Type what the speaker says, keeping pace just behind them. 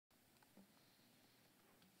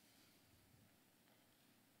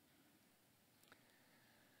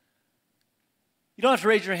You don't have to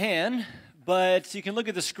raise your hand, but you can look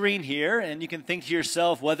at the screen here and you can think to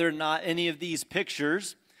yourself whether or not any of these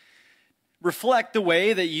pictures reflect the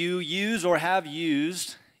way that you use or have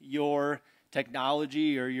used your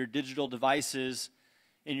technology or your digital devices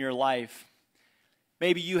in your life.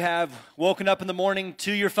 Maybe you have woken up in the morning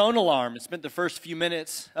to your phone alarm and spent the first few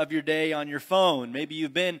minutes of your day on your phone. Maybe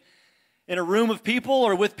you've been in a room of people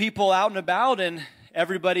or with people out and about and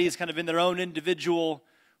everybody is kind of in their own individual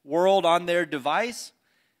world on their device.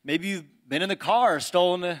 Maybe you've been in the car,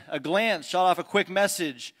 stolen a glance, shot off a quick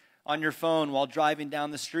message on your phone while driving down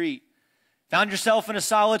the street. Found yourself in a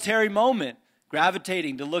solitary moment,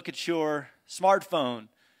 gravitating to look at your smartphone,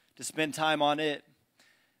 to spend time on it.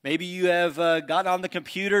 Maybe you have gotten on the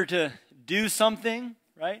computer to do something,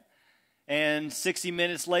 right? And 60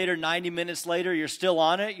 minutes later, 90 minutes later, you're still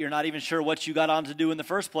on it. You're not even sure what you got on to do in the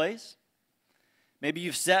first place. Maybe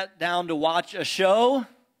you've sat down to watch a show,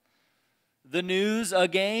 the news, a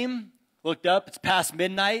game, looked up, it's past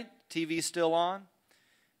midnight, TV's still on.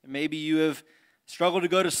 And maybe you have struggled to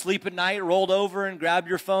go to sleep at night, rolled over and grabbed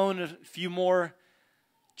your phone, a few more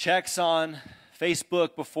checks on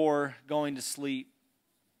Facebook before going to sleep.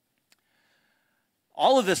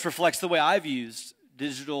 All of this reflects the way I've used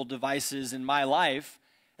digital devices in my life.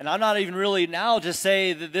 And I'm not even really now to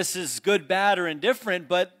say that this is good, bad, or indifferent,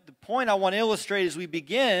 but the point I want to illustrate as we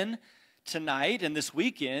begin tonight and this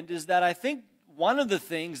weekend is that I think one of the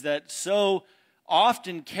things that so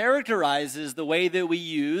often characterizes the way that we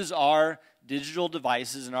use our digital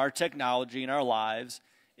devices and our technology in our lives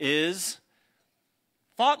is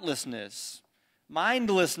thoughtlessness,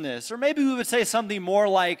 mindlessness, or maybe we would say something more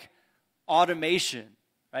like automation,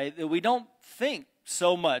 right? That we don't think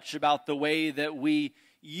so much about the way that we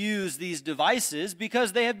use these devices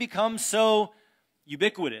because they have become so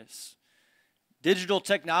ubiquitous. Digital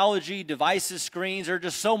technology, devices, screens are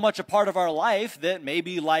just so much a part of our life that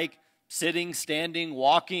maybe like sitting, standing,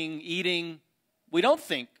 walking, eating, we don't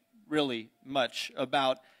think really much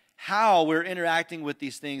about how we're interacting with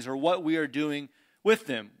these things or what we are doing with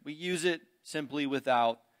them. We use it simply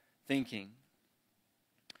without thinking.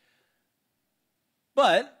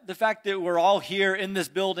 But the fact that we're all here in this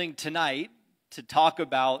building tonight to talk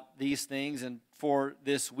about these things and for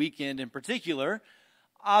this weekend in particular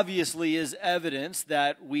obviously is evidence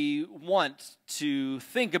that we want to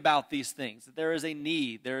think about these things, that there is a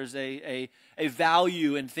need, there is a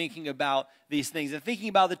value in thinking about these things and thinking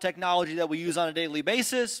about the technology that we use on a daily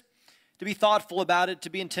basis, to be thoughtful about it,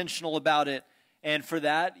 to be intentional about it. And for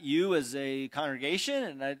that, you as a congregation,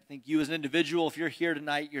 and I think you as an individual, if you're here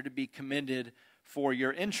tonight, you're to be commended for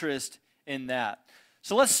your interest in that.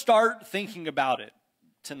 So let's start thinking about it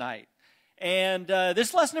tonight. And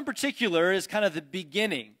this lesson in particular is kind of the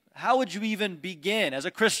beginning. How would you even begin as a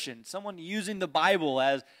Christian, someone using the Bible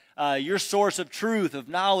as your source of truth, of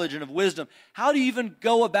knowledge, and of wisdom? How do you even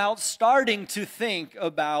go about starting to think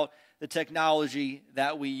about the technology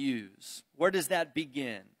that we use? Where does that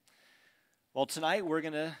begin? Well, tonight we're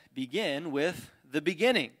going to begin with the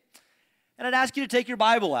beginning. And I'd ask you to take your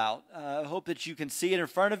Bible out. I hope that you can see it in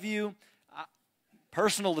front of you.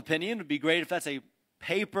 Personal opinion, would be great if that's a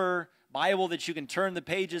paper Bible that you can turn the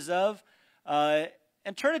pages of,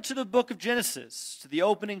 and turn it to the book of Genesis, to the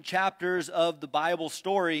opening chapters of the Bible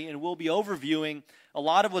story, and we'll be overviewing a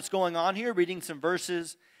lot of what's going on here, reading some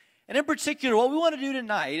verses. And in particular, what we want to do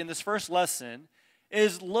tonight in this first lesson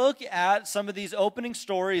is look at some of these opening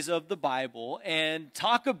stories of the Bible and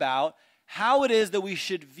talk about how it is that we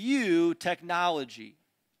should view technology.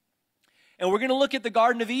 And we're going to look at the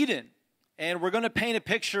Garden of Eden. And we're going to paint a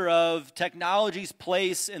picture of technology's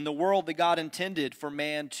place in the world that God intended for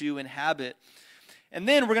man to inhabit. And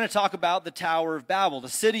then we're going to talk about the Tower of Babel, the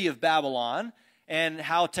city of Babylon, and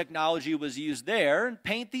how technology was used there, and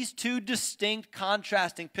paint these two distinct,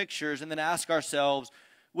 contrasting pictures, and then ask ourselves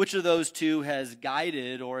which of those two has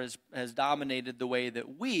guided or has dominated the way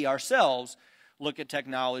that we ourselves look at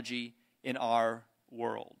technology in our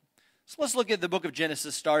world. So let's look at the book of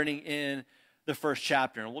Genesis starting in the first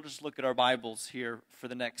chapter, and we'll just look at our Bibles here for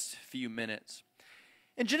the next few minutes.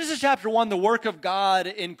 In Genesis chapter 1, the work of God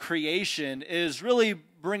in creation is really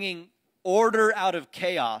bringing order out of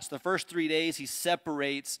chaos. The first 3 days, he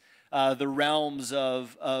separates the realms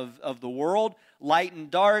of the world, light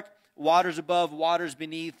and dark, waters above, waters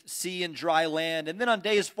beneath, sea and dry land. And then on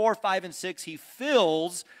days 4, 5, and 6, he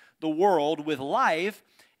fills the world with life.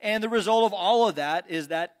 And the result of all of that is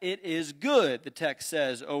that it is good, the text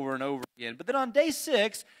says over and over again. But then on day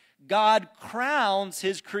 6, God crowns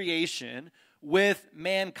his creation with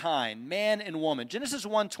mankind, man and woman. Genesis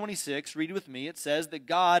 1:26, read with me. It says that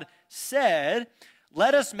God said,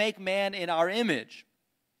 "Let us make man in our image,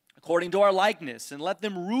 according to our likeness, and let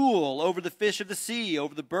them rule over the fish of the sea,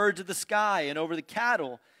 over the birds of the sky, and over the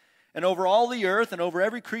cattle, and over all the earth, and over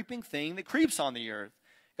every creeping thing that creeps on the earth.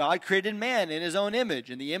 God created man in his own image.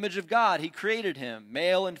 In the image of God he created him.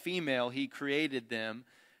 Male and female he created them.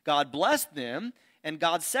 God blessed them, and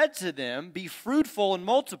God said to them, be fruitful and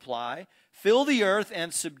multiply, fill the earth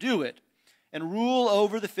and subdue it, and rule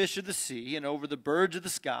over the fish of the sea, and over the birds of the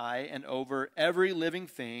sky, and over every living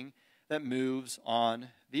thing that moves on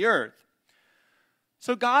the earth.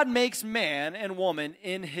 So God makes man and woman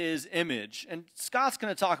in his image. And Scott's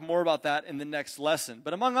going to talk more about that in the next lesson.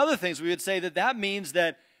 But among other things, we would say that that means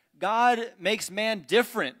that God makes man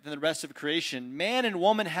different than the rest of creation. Man and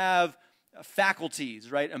woman have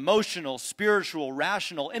faculties, right? Emotional, spiritual,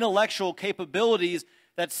 rational, intellectual capabilities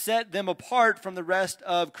that set them apart from the rest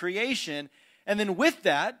of creation. And then with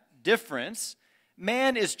that difference,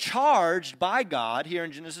 man is charged by God here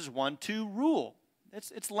in Genesis 1 to rule.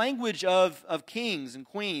 It's language of kings and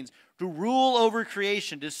queens, to rule over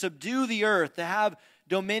creation, to subdue the earth, to have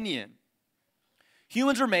dominion.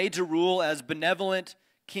 Humans were made to rule as benevolent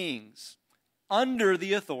kings, under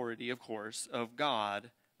the authority, of course, of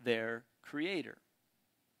God, their Creator.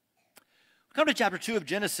 We come to chapter 2 of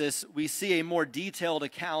Genesis, we see a more detailed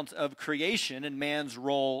account of creation and man's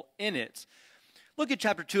role in it. Look at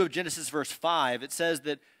chapter 2 of Genesis, verse 5. It says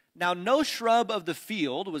that, now no shrub of the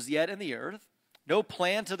field was yet in the earth, no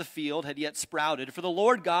plant of the field had yet sprouted, for the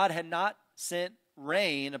Lord God had not sent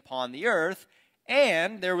rain upon the earth,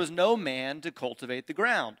 and there was no man to cultivate the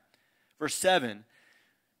ground. Verse 7,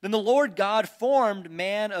 then the Lord God formed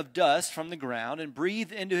man of dust from the ground and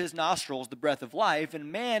breathed into his nostrils the breath of life,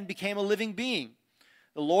 and man became a living being.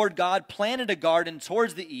 The Lord God planted a garden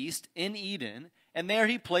towards the east in Eden, and there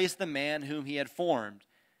he placed the man whom he had formed.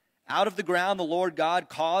 Out of the ground the Lord God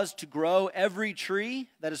caused to grow every tree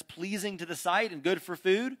that is pleasing to the sight and good for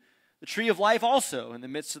food, the tree of life also in the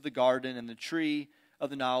midst of the garden, and the tree of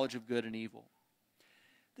the knowledge of good and evil.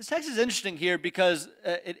 This text is interesting here because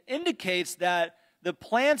it indicates that the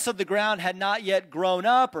plants of the ground had not yet grown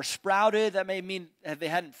up or sprouted. That may mean they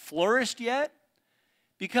hadn't flourished yet.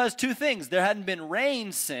 Because two things, there hadn't been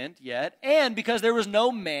rain sent yet, and because there was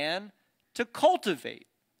no man to cultivate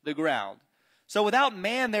the ground. So without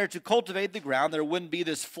man there to cultivate the ground, there wouldn't be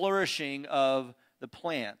this flourishing of the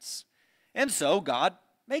plants. And so God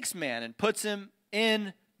makes man and puts him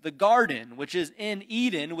in the garden, which is in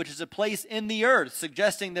Eden, which is a place in the earth,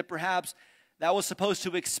 suggesting that perhaps that was supposed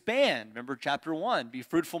to expand. Remember chapter 1, be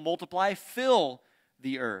fruitful, multiply, fill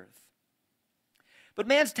the earth. But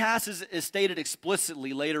man's task is stated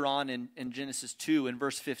explicitly later on in Genesis 2 in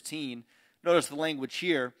verse 15. Notice the language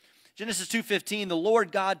here. Genesis 2:15, the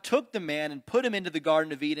Lord God took the man and put him into the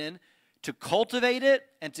Garden of Eden to cultivate it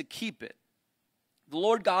and to keep it. The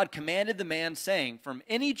Lord God commanded the man, saying, from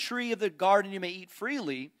any tree of the garden you may eat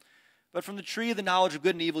freely, but from the tree of the knowledge of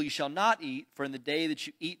good and evil you shall not eat, for in the day that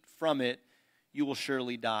you eat from it, you will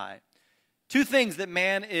surely die. Two things that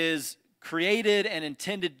man is created and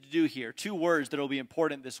intended to do here. Two words that will be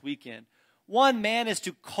important this weekend. One, man is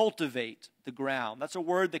to cultivate the ground. That's a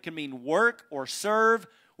word that can mean work or serve.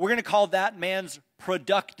 We're going to call that man's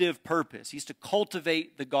productive purpose. He's to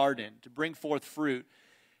cultivate the garden, to bring forth fruit.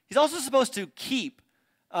 He's also supposed to keep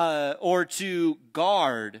or to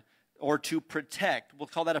guard or to protect. We'll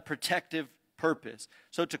call that a protective purpose.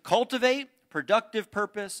 So to cultivate, productive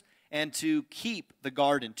purpose, and to keep the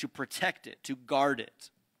garden, to protect it, to guard it.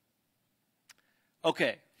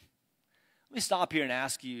 Okay, let me stop here and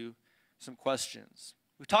ask you some questions.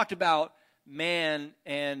 We've talked about man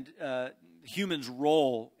and human's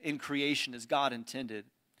role in creation as God intended.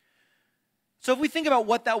 So if we think about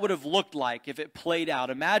what that would have looked like if it played out,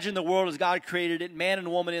 imagine the world as God created it, man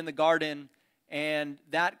and woman in the garden, and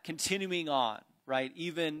that continuing on, right,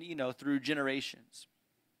 even, through generations.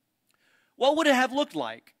 What would it have looked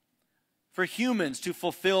like for humans to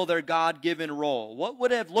fulfill their God-given role? What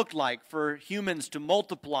would it have looked like for humans to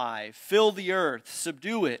multiply, fill the earth,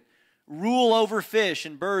 subdue it, rule over fish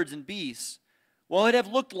and birds and beasts? What would it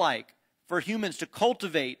have looked like for humans to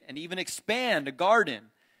cultivate and even expand a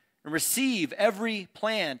garden and receive every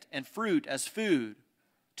plant and fruit as food,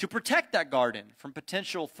 to protect that garden from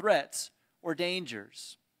potential threats or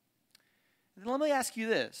dangers? And let me ask you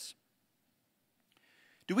this.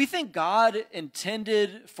 Do we think God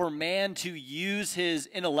intended for man to use his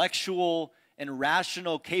intellectual and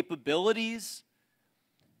rational capabilities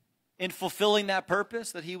in fulfilling that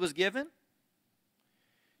purpose that he was given?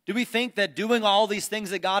 Do we think that doing all these things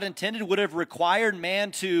that God intended would have required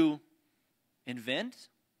man to invent,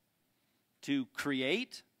 to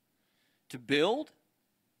create, to build?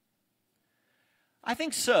 I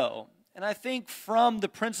think so. And I think from the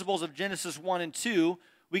principles of Genesis 1 and 2,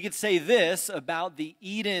 we could say this about the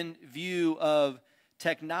Eden view of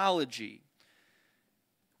technology.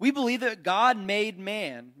 We believe that God made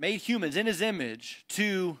humans in his image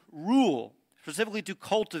to rule, specifically to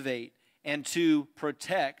cultivate and to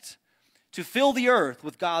protect, to fill the earth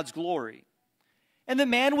with God's glory. And the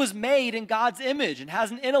man was made in God's image and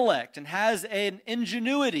has an intellect and has an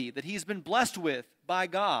ingenuity that he's been blessed with by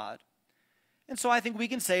God. And so I think we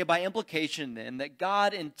can say by implication then that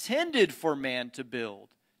God intended for man to build,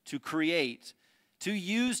 to create, to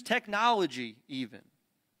use technology even,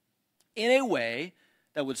 in a way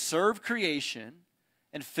that would serve creation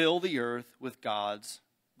and fill the earth with God's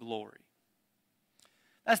glory.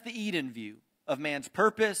 That's the Eden view of man's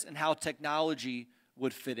purpose and how technology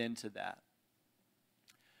would fit into that.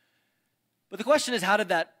 But the question is, how did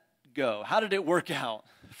that go? How did it work out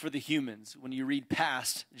for the humans when you read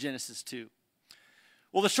past Genesis 2?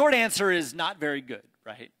 Well, the short answer is not very good,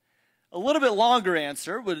 right? A little bit longer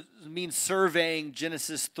answer would mean surveying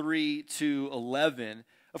Genesis 3 to 11.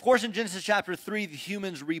 Of course, in Genesis chapter 3, the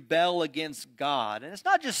humans rebel against God. And it's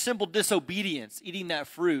not just simple disobedience, eating that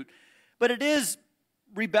fruit, but it is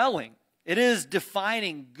rebelling. It is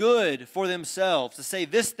defining good for themselves, to say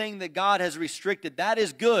this thing that God has restricted, that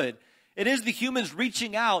is good. It is the humans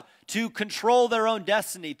reaching out to control their own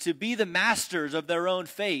destiny, to be the masters of their own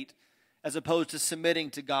fate, as opposed to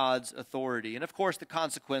submitting to God's authority. And of course, the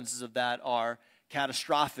consequences of that are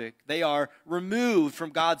catastrophic. They are removed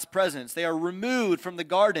from God's presence. They are removed from the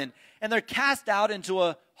garden, and they're cast out into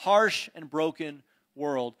a harsh and broken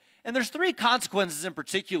world. And there's three consequences in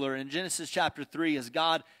particular in Genesis chapter 3 as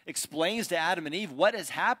God explains to Adam and Eve what has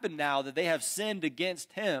happened now that they have sinned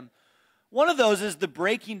against him. One of those is the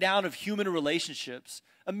breaking down of human relationships.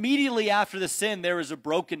 Immediately after the sin, there is a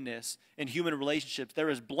brokenness in human relationships. There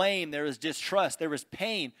is blame, there is distrust, there is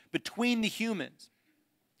pain between the humans.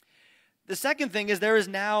 The second thing is there is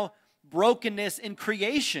now brokenness in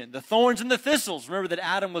creation, the thorns and the thistles. Remember that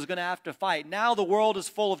Adam was going to have to fight. Now the world is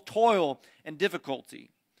full of toil and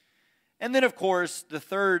difficulty. And then, of course, the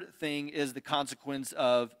third thing is the consequence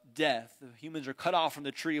of death. The humans are cut off from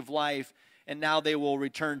the tree of life, and now they will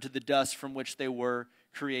return to the dust from which they were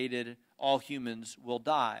created. All humans will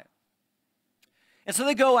die. And so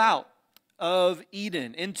they go out of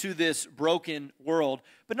Eden into this broken world.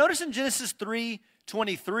 But notice in Genesis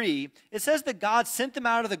 3:23, it says that God sent them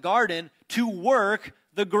out of the garden to work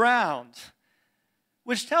the ground,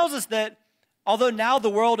 which tells us that although now the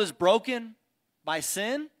world is broken by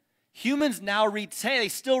sin, humans now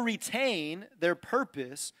still retain their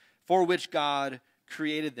purpose for which God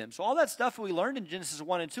created them. So all that stuff we learned in Genesis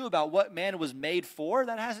 1 and 2 about what man was made for,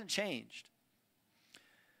 that hasn't changed.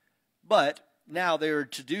 But now they are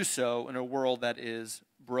to do so in a world that is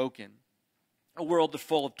broken, a world that's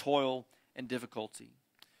full of toil and difficulty.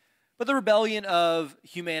 But the rebellion of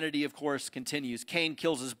humanity, of course, continues. Cain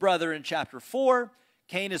kills his brother in chapter 4.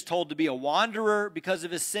 Cain is told to be a wanderer because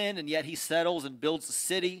of his sin, and yet he settles and builds a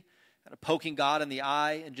city, kind of poking God in the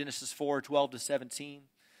eye in Genesis 4:12-17.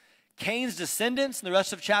 Cain's descendants in the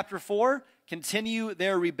rest of chapter 4 continue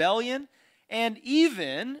their rebellion, and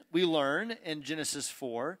even, we learn in Genesis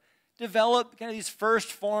 4, develop kind of these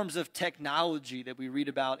first forms of technology that we read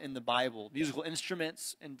about in the Bible. Musical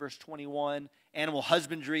instruments in verse 21, animal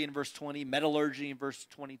husbandry in verse 20, metallurgy in verse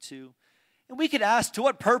 22. And we could ask, to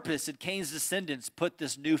what purpose did Cain's descendants put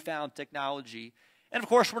this newfound technology? And of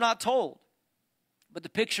course, we're not told. But the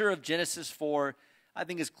picture of Genesis 4, I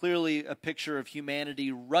think, is clearly a picture of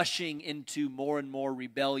humanity rushing into more and more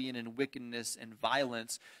rebellion and wickedness and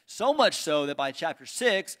violence. So much so that by chapter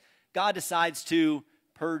 6, God decides to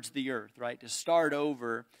purge the earth, right? To start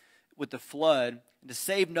over with the flood and to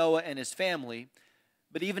save Noah and his family.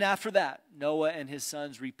 But even after that, Noah and his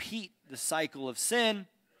sons repeat the cycle of sin,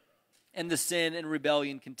 and the sin and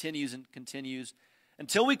rebellion continues and continues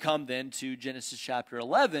until we come then to Genesis chapter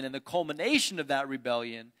 11 and the culmination of that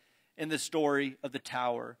rebellion in the story of the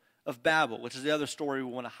Tower of Babel, which is the other story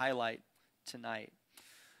we want to highlight tonight.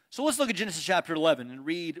 So let's look at Genesis chapter 11 and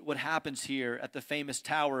read what happens here at the famous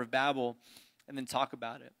Tower of Babel and then talk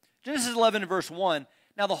about it. Genesis 11 and verse 1,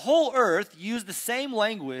 now the whole earth used the same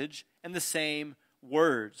language and the same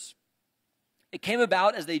words. It came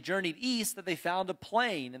about as they journeyed east that they found a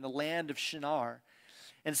plain in the land of Shinar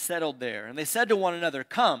and settled there. And they said to one another,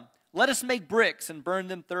 come, let us make bricks and burn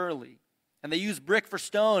them thoroughly. And they used brick for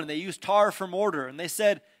stone, and they used tar for mortar. And they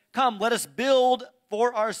said, come, let us build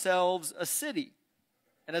for ourselves a city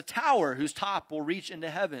and a tower whose top will reach into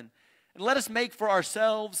heaven. And let us make for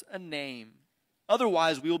ourselves a name.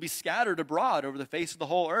 Otherwise, we will be scattered abroad over the face of the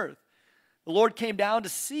whole earth. The Lord came down to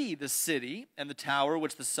see the city and the tower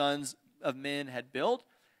which the sons of men had built.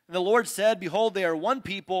 And the Lord said, behold, they are one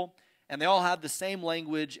people, and they all have the same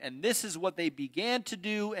language, and this is what they began to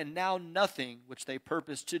do, and now nothing which they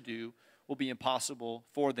purpose to do will be impossible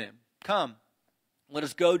for them. Come, let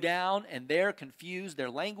us go down and there confuse their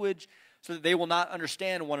language, so that they will not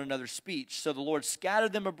understand one another's speech. So the Lord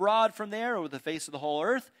scattered them abroad from there over the face of the whole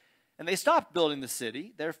earth, and they stopped building the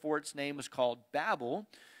city. Therefore its name was called Babel,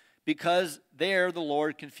 because there the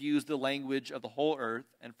Lord confused the language of the whole earth,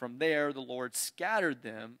 and from there the Lord scattered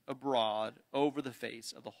them abroad over the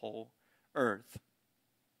face of the whole earth.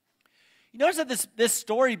 You notice that this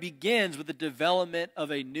story begins with the development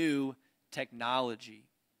of a new technology.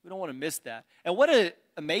 We don't want to miss that. And what an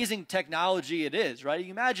amazing technology it is, right?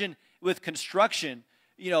 You imagine with construction,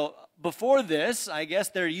 before this, I guess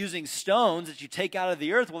they're using stones that you take out of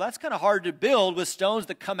the earth. Well, that's kind of hard to build with stones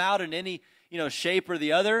that come out in any, shape or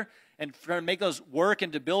the other, and try to make those work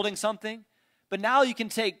into building something. But now you can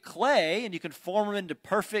take clay and you can form them into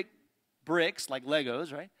perfect bricks like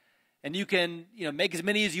Legos, right? And you can, make as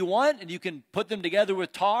many as you want, and you can put them together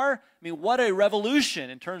with tar. I mean, what a revolution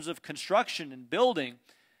in terms of construction and building.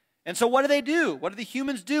 And so what do? What do the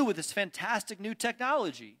humans do with this fantastic new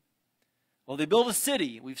technology? Well, they build a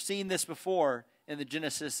city. We've seen this before in the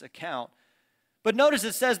Genesis account. But notice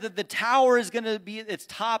it says that the tower is going to be its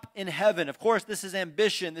top in heaven. Of course, this is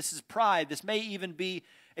ambition. This is pride. This may even be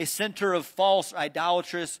a center of false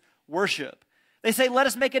idolatrous worship. They say, let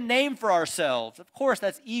us make a name for ourselves. Of course,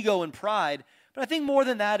 that's ego and pride. But I think more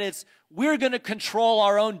than that, it's we're going to control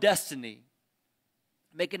our own destiny.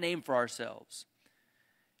 Make a name for ourselves.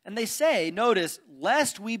 And they say, notice,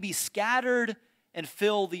 lest we be scattered and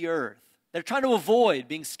fill the earth. They're trying to avoid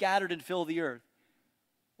being scattered and fill the earth.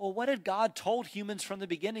 Well, what had God told humans from the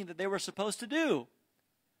beginning that they were supposed to do?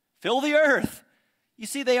 Fill the earth. You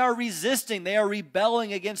see, they are resisting. They are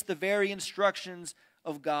rebelling against the very instructions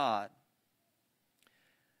of God.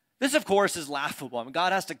 This, of course, is laughable. I mean,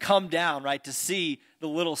 God has to come down, right, to see the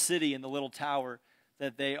little city and the little tower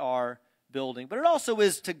that they are building. But it also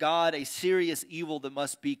is to God a serious evil that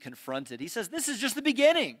must be confronted. He says this is just the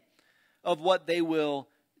beginning of what they will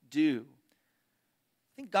do.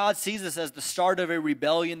 I think God sees this as the start of a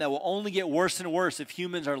rebellion that will only get worse and worse if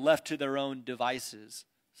humans are left to their own devices,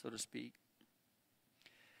 so to speak.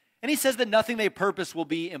 And he says that nothing they purpose will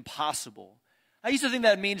be impossible. I used to think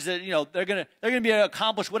that means that, they're going to be able to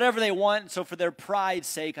accomplish whatever they want, and so for their pride's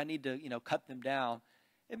sake, I need to, cut them down.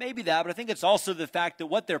 It may be that, but I think it's also the fact that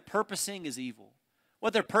what they're purposing is evil.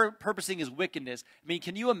 What they're purposing is wickedness. I mean,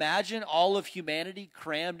 can you imagine all of humanity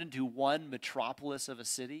crammed into one metropolis of a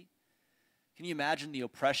city? Can you imagine the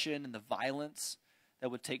oppression and the violence that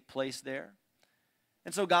would take place there?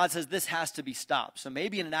 And so God says this has to be stopped. So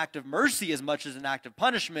maybe in an act of mercy as much as an act of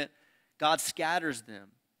punishment, God scatters them,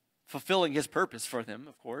 fulfilling his purpose for them,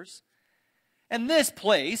 of course. And this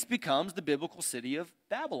place becomes the biblical city of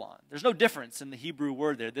Babylon. There's no difference in the Hebrew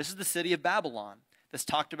word there. This is the city of Babylon that's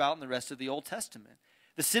talked about in the rest of the Old Testament.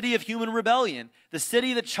 The city of human rebellion, the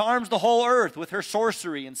city that charms the whole earth with her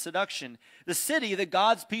sorcery and seduction, the city that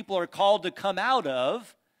God's people are called to come out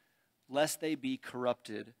of, lest they be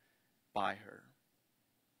corrupted by her.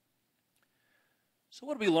 So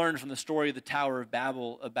what do we learn from the story of the Tower of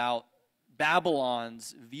Babel about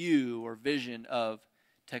Babylon's view or vision of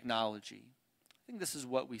technology? I think this is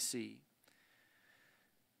what we see.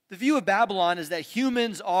 The view of Babylon is that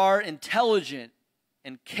humans are intelligent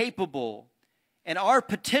and capable, and our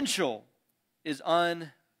potential is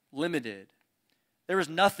unlimited. There is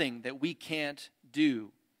nothing that we can't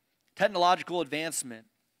do. Technological advancement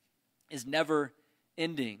is never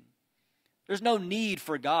ending. There's no need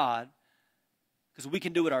for God because we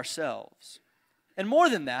can do it ourselves. And more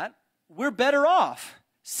than that, we're better off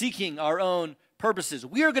seeking our own purposes.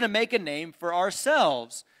 We are going to make a name for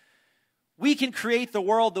ourselves. We can create the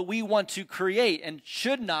world that we want to create and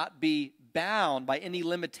should not be bound by any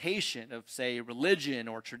limitation of, say, religion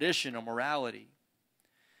or tradition or morality.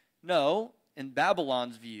 No, in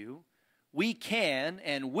Babylon's view, we can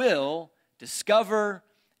and will discover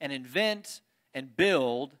and invent and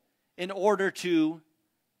build in order to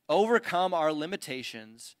overcome our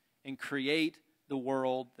limitations and create the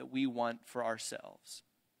world that we want for ourselves.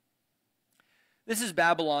 This is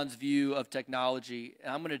Babylon's view of technology,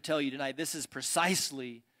 and I'm going to tell you tonight, this is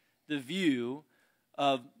precisely the view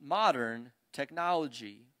of modern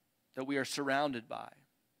technology that we are surrounded by.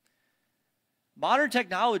 Modern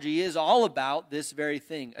technology is all about this very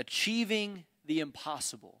thing, achieving the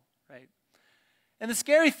impossible, right? And the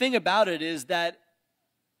scary thing about it is that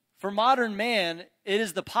for modern man, it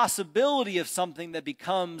is the possibility of something that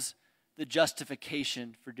becomes the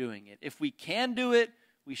justification for doing it. If we can do it,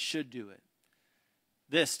 we should do it.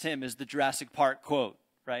 This, Tim, is the Jurassic Park quote,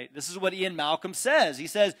 right? This is what Ian Malcolm says. He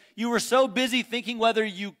says, "You were so busy thinking whether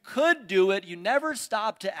you could do it, you never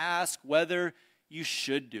stopped to ask whether you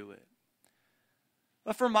should do it."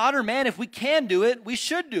 But for modern man, if we can do it, we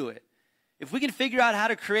should do it. If we can figure out how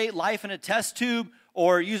to create life in a test tube,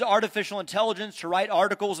 or use artificial intelligence to write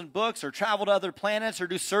articles and books, or travel to other planets, or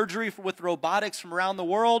do surgery with robotics from around the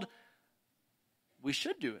world, we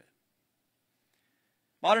should do it.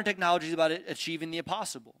 Modern technology is about achieving the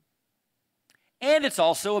impossible. And it's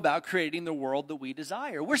also about creating the world that we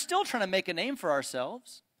desire. We're still trying to make a name for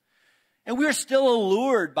ourselves. And we're still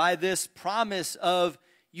allured by this promise of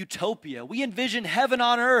utopia. We envision heaven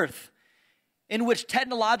on earth, in which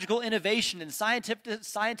technological innovation and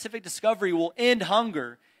scientific discovery will end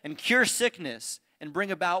hunger and cure sickness and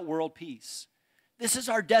bring about world peace. This is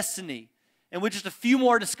our destiny. And with just a few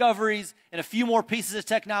more discoveries and a few more pieces of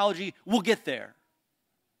technology, we'll get there.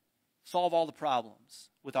 Solve all the problems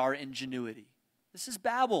with our ingenuity. This is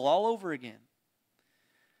Babel all over again.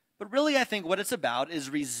 But really, I think what it's about is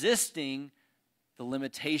resisting the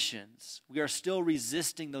limitations. We are still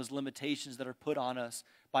resisting those limitations that are put on us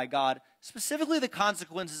by God, specifically the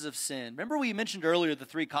consequences of sin. Remember we mentioned earlier the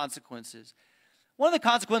 3 consequences. One of the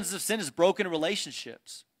consequences of sin is broken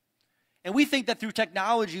relationships. And we think that through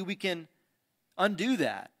technology we can undo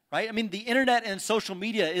that, right? I mean, the internet and social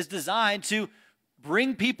media is designed to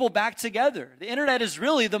bring people back together. The internet is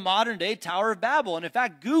really the modern day Tower of Babel. And in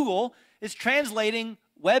fact, Google is translating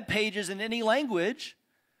web pages in any language,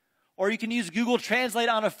 or you can use Google Translate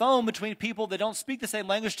on a phone between people that don't speak the same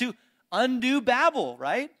language to undo Babel,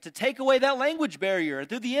 right? To take away that language barrier.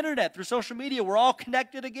 Through the internet, through social media, we're all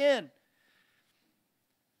connected again.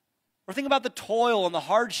 Or think about the toil and the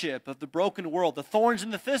hardship of the broken world, the thorns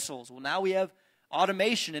and the thistles. Well, now we have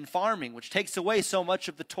automation in farming, which takes away so much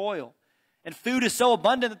of the toil. And food is so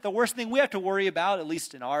abundant that the worst thing we have to worry about, at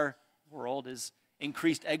least in our world, is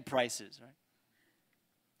increased egg prices, right?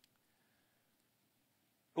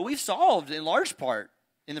 But we've solved, in large part,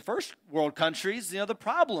 in the first world countries, the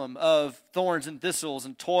problem of thorns and thistles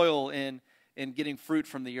and toil in getting fruit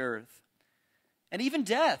from the earth. And even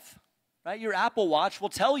death, right? Your Apple Watch will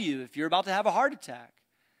tell you if you're about to have a heart attack.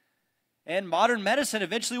 And modern medicine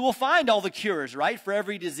eventually will find all the cures, right, for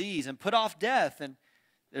every disease and put off death. And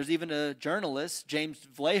there's even a journalist, James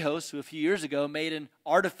Vlahos, who a few years ago made an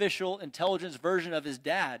artificial intelligence version of his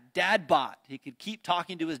dad, Dadbot. He could keep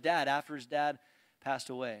talking to his dad after his dad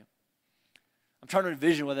passed away. I'm trying to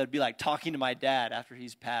envision what that'd be like talking to my dad after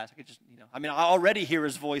he's passed. I could just, I already hear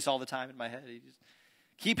his voice all the time in my head. You just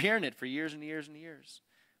keep hearing it for years and years and years.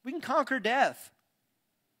 We can conquer death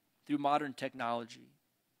through modern technology.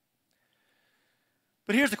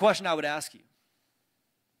 But here's the question I would ask you.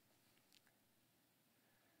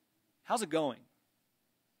 How's it going?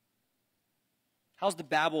 How's the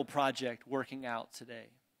Babel project working out today?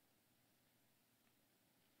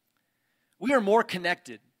 We are more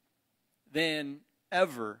connected than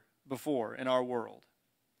ever before in our world.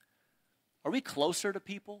 Are we closer to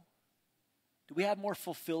people? Do we have more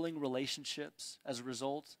fulfilling relationships as a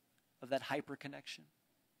result of that hyperconnection?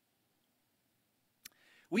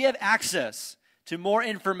 We have access to more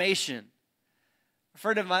information. A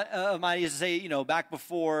friend of mine used to say, back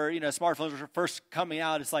before, smartphones were first coming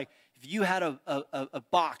out, it's like if you had a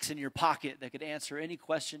box in your pocket that could answer any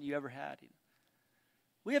question you ever had.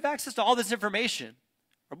 We have access to all this information.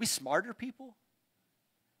 Are we smarter people?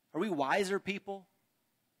 Are we wiser people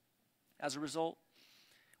as a result?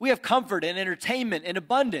 We have comfort and entertainment in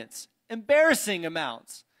abundance, embarrassing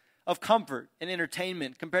amounts of comfort and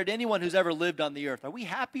entertainment compared to anyone who's ever lived on the earth. Are we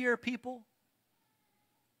happier people?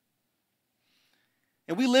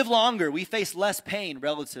 And we live longer. We face less pain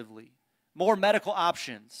relatively, more medical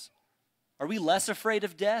options. Are we less afraid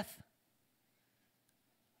of death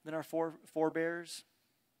than our forebears?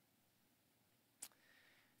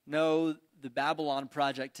 No, the Babylon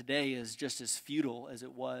project today is just as futile as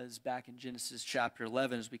it was back in Genesis chapter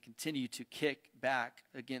 11 as we continue to kick back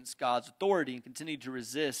against God's authority and continue to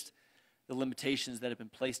resist the limitations that have been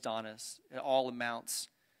placed on us. It all amounts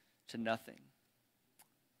to nothing.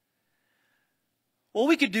 Well,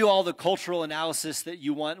 we could do all the cultural analysis that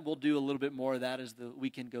you want. We'll do a little bit more of that as the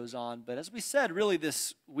weekend goes on. But as we said, really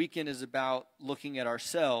this weekend is about looking at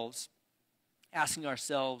ourselves, asking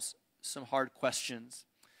ourselves some hard questions.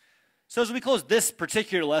 So as we close this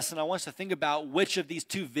particular lesson, I want us to think about which of these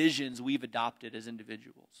 2 visions we've adopted as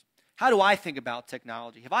individuals. How do I think about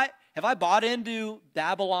technology? Have I bought into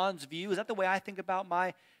Babylon's view? Is that the way I think about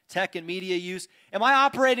my tech and media use? Am I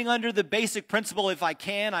operating under the basic principle, if I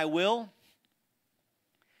can, I will?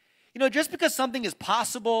 Just because something is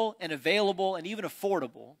possible and available and even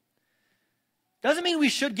affordable Doesn't mean we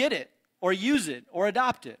should get it or use it or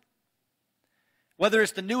adopt it. Whether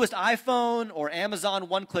it's the newest iPhone or Amazon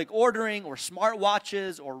one-click ordering or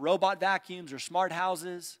smartwatches or robot vacuums or smart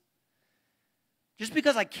houses, just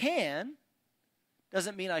because I can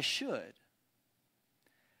doesn't mean I should.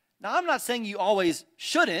 Now, I'm not saying you always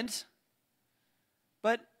shouldn't,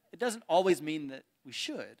 but it doesn't always mean that we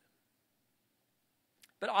should.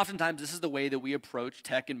 But oftentimes, this is the way that we approach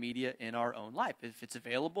tech and media in our own life. If it's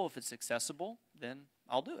available, if it's accessible, then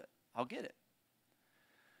I'll do it. I'll get it.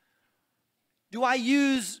 Do I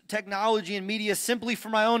use technology and media simply for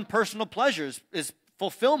my own personal pleasures? Is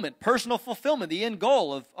fulfillment, personal fulfillment, the end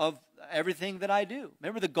goal of everything that I do?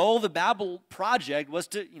 Remember, the goal of the Babel project was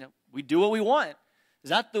to, we do what we want.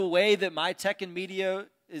 Is that the way that my tech and media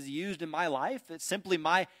is used in my life? It's simply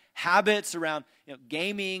my habits around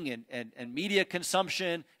gaming and media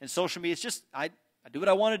consumption and social media. It's just I do what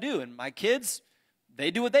I want to do, and my kids,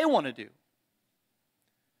 they do what they want to do.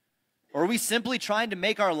 Or are we simply trying to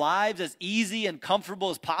make our lives as easy and comfortable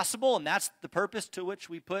as possible, and that's the purpose to which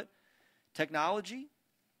we put technology?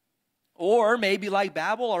 Or maybe like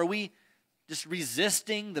Babel, are we just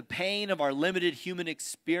resisting the pain of our limited human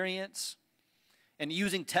experience and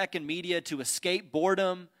using tech and media to escape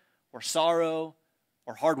boredom or sorrow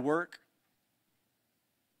or hard work?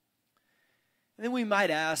 And then we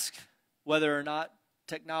might ask whether or not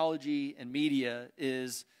technology and media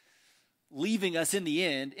is leaving us in the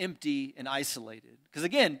end empty and isolated. Because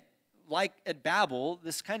again, like at Babel,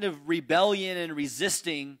 this kind of rebellion and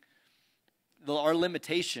resisting our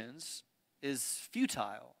limitations is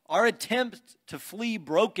futile. Our attempt to flee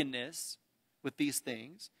brokenness with these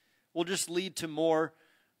things will just lead to more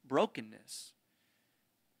brokenness.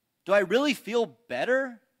 Do I really feel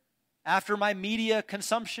better after my media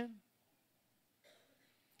consumption?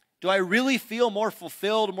 Do I really feel more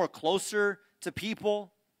fulfilled, more closer to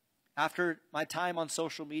people after my time on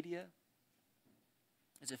social media?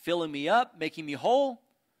 Is it filling me up, making me whole?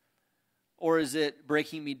 Or is it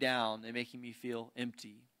breaking me down and making me feel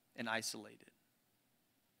empty and isolated?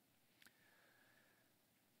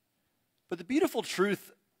 But the beautiful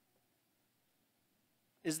truth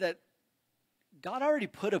is that God already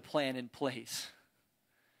put a plan in place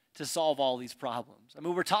to solve all these problems. I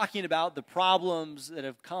mean, we're talking about the problems that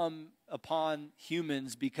have come upon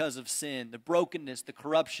humans because of sin, the brokenness, the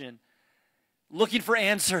corruption, looking for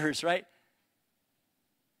answers, right?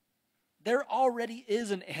 There already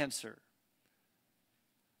is an answer.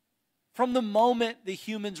 From the moment the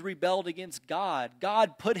humans rebelled against God,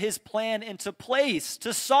 God put his plan into place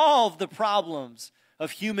to solve the problems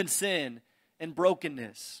of human sin and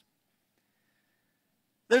brokenness.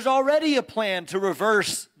 There's already a plan to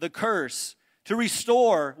reverse the curse, to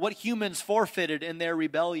restore what humans forfeited in their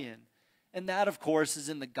rebellion. And that, of course, is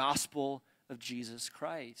in the gospel of Jesus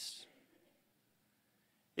Christ.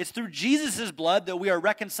 It's through Jesus' blood that we are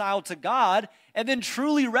reconciled to God and then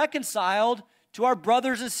truly reconciled to our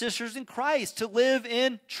brothers and sisters in Christ, to live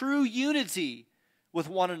in true unity with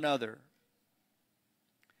one another.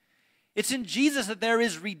 It's in Jesus that there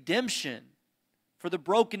is redemption for the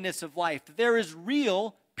brokenness of life, that there is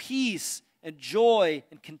real peace and joy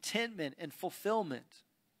and contentment and fulfillment.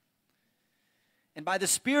 And by the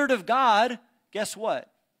Spirit of God, guess what?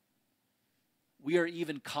 We are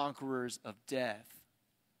even conquerors of death.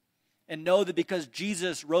 And know that because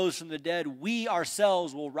Jesus rose from the dead, we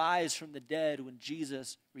ourselves will rise from the dead when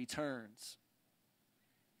Jesus returns.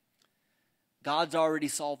 God's already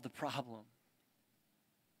solved the problem.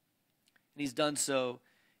 And he's done so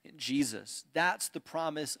in Jesus. That's the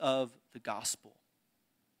promise of the gospel.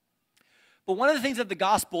 But one of the things that the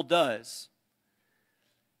gospel does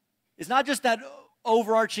is not just that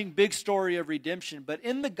overarching big story of redemption, but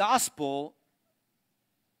in the gospel,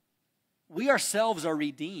 we ourselves are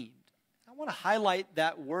redeemed. I want to highlight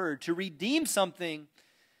that word. To redeem something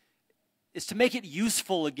is to make it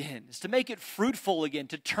useful again, is to make it fruitful again,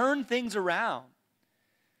 to turn things around.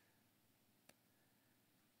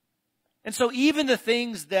 And so even the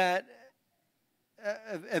things that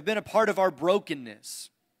have been a part of our brokenness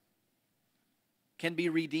can be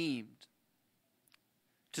redeemed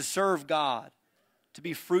to serve God, to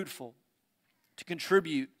be fruitful, to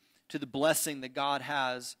contribute to the blessing that God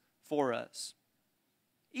has for us.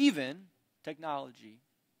 Even technology.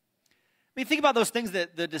 I mean, think about those things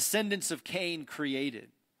that the descendants of Cain created,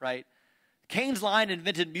 right? Cain's line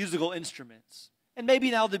invented musical instruments. And maybe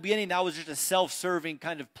now at the beginning that was just a self-serving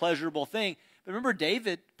kind of pleasurable thing. But remember,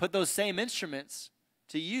 David put those same instruments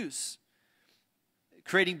to use,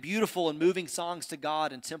 creating beautiful and moving songs to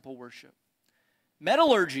God in temple worship.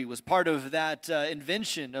 Metallurgy was part of that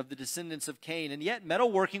invention of the descendants of Cain. And yet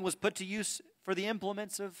metalworking was put to use for the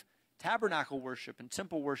implements of tabernacle worship and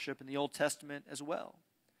temple worship in the Old Testament as well.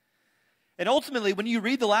 And ultimately, when you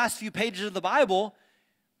read the last few pages of the Bible,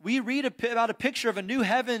 we read about a picture of a new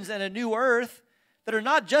heavens and a new earth that are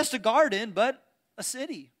not just a garden, but a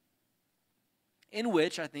city, in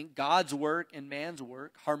which I think God's work and man's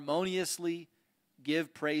work harmoniously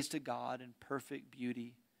give praise to God in perfect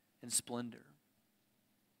beauty and splendor.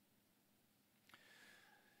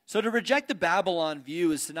 So to reject the Babylon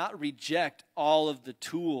view is to not reject all of the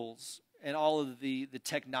tools and all of the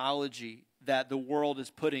technology that the world is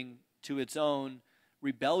putting to its own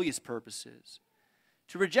rebellious purposes.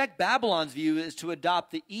 To reject Babylon's view is to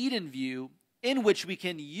adopt the Eden view, in which we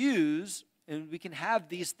can use and we can have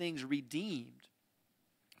these things redeemed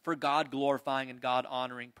for God-glorifying and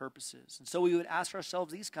God-honoring purposes. And so we would ask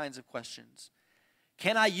ourselves these kinds of questions.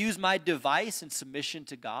 Can I use my device in submission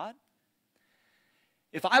to God?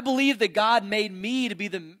 If I believe that God made me to be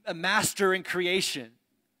a master in creation,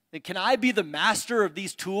 then can I be the master of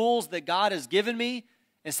these tools that God has given me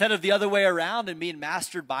instead of the other way around and being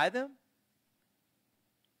mastered by them?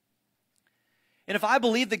 And if I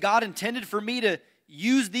believe that God intended for me to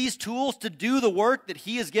use these tools to do the work that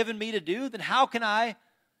He has given me to do, then how can I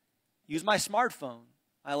use my smartphone,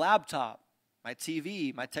 my laptop, my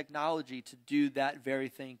TV, my technology to do that very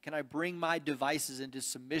thing? Can I bring my devices into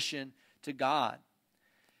submission to God?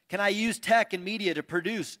 Can I use tech and media to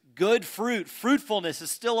produce good fruit? Fruitfulness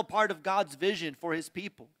is still a part of God's vision for His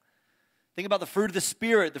people. Think about the fruit of the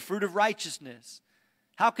Spirit, the fruit of righteousness.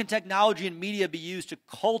 How can technology and media be used to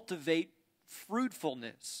cultivate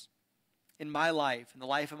fruitfulness in my life, in the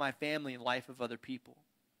life of my family, in the life of other people?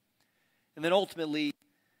 And then ultimately,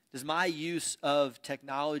 does my use of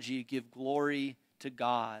technology give glory to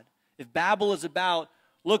God? If Babel is about,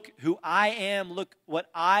 look who I am, look what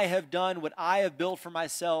I have done, what I have built for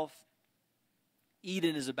myself,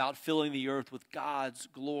 Eden is about filling the earth with God's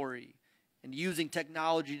glory and using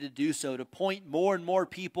technology to do so, to point more and more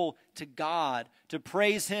people to God, to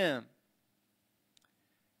praise Him,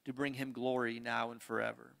 to bring Him glory now and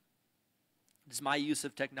forever. Does my use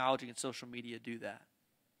of technology and social media do that?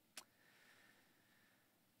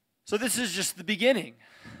 So this is just the beginning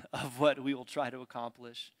of what we will try to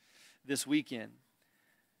accomplish this weekend.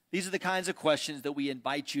 These are the kinds of questions that we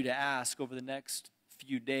invite you to ask over the next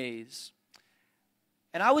few days.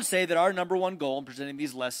 And I would say that our number one goal in presenting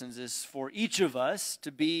these lessons is for each of us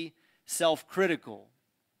to be self-critical.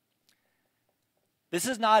 This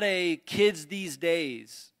is not a kids these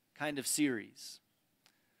days kind of series.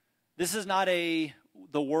 This is not a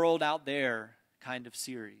the world out there kind of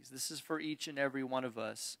series. This is for each and every one of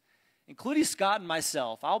us, including Scott and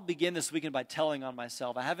myself. I'll begin this weekend by telling on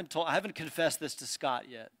myself. I haven't confessed this to Scott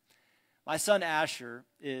yet. My son Asher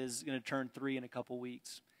is going to turn 3 in a couple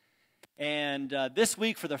weeks. And this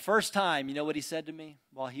week, for the first time, you know what he said to me?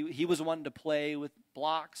 While he was wanting to play with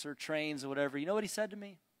blocks or trains or whatever, you know what he said to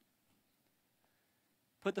me?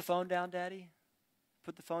 Put the phone down, Daddy.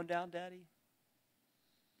 Put the phone down, Daddy.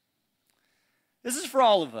 This is for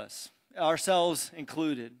all of us, ourselves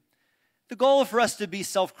included. The goal is for us to be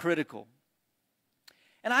self-critical.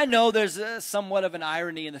 And I know there's somewhat of an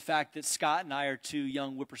irony in the fact that Scott and I are two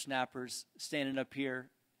young whippersnappers standing up here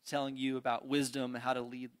telling you about wisdom and how to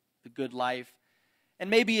lead the good life. And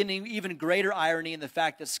maybe an even greater irony in the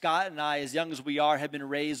fact that Scott and I, as young as we are, have been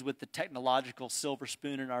raised with the technological silver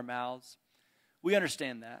spoon in our mouths. We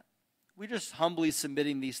understand that. We're just humbly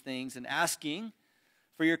submitting these things and asking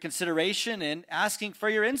for your consideration and asking for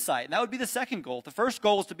your insight. And that would be the second goal. The first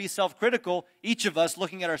goal is to be self-critical, each of us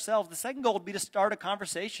looking at ourselves. The second goal would be to start a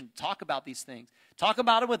conversation, talk about these things. Talk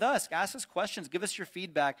about it with us. Ask us questions. Give us your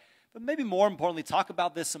feedback. But maybe more importantly, talk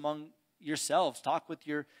about this among yourselves. Talk with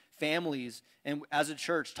your families. And as a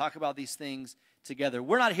church, talk about these things together.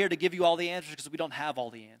 We're not here to give you all the answers because we don't have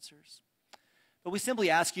all the answers. But we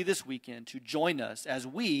simply ask you this weekend to join us as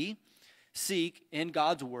we seek in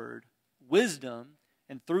God's Word wisdom,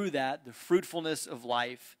 and through that, the fruitfulness of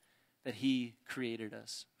life that He created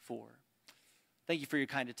us for. Thank you for your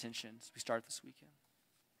kind attention as we start this weekend.